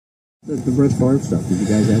The Brett Favre stuff, did you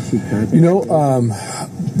guys actually contact? You know,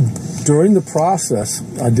 during the process,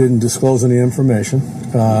 I didn't disclose any information,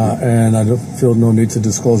 and I don't feel no need to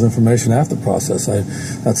disclose information after the process.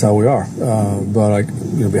 That's how we are. But I'd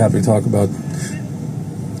be happy to talk about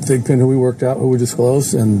Thigpen, who we worked out, who we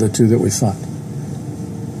disclosed, and the two that we signed.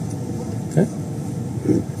 Okay.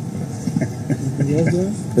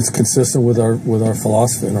 It's consistent with our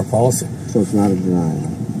philosophy and our policy. So it's not a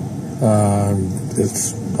denial.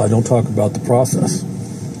 I don't talk about the process.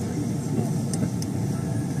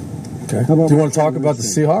 Okay. Do you want to talk about the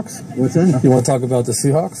Seahawks? What's that? You want to talk about the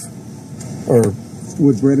Seahawks? Or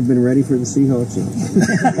would Brett have been ready for the Seahawks?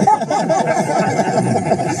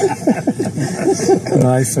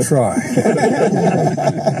 Nice try.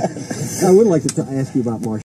 I would like to ask you about Marshall.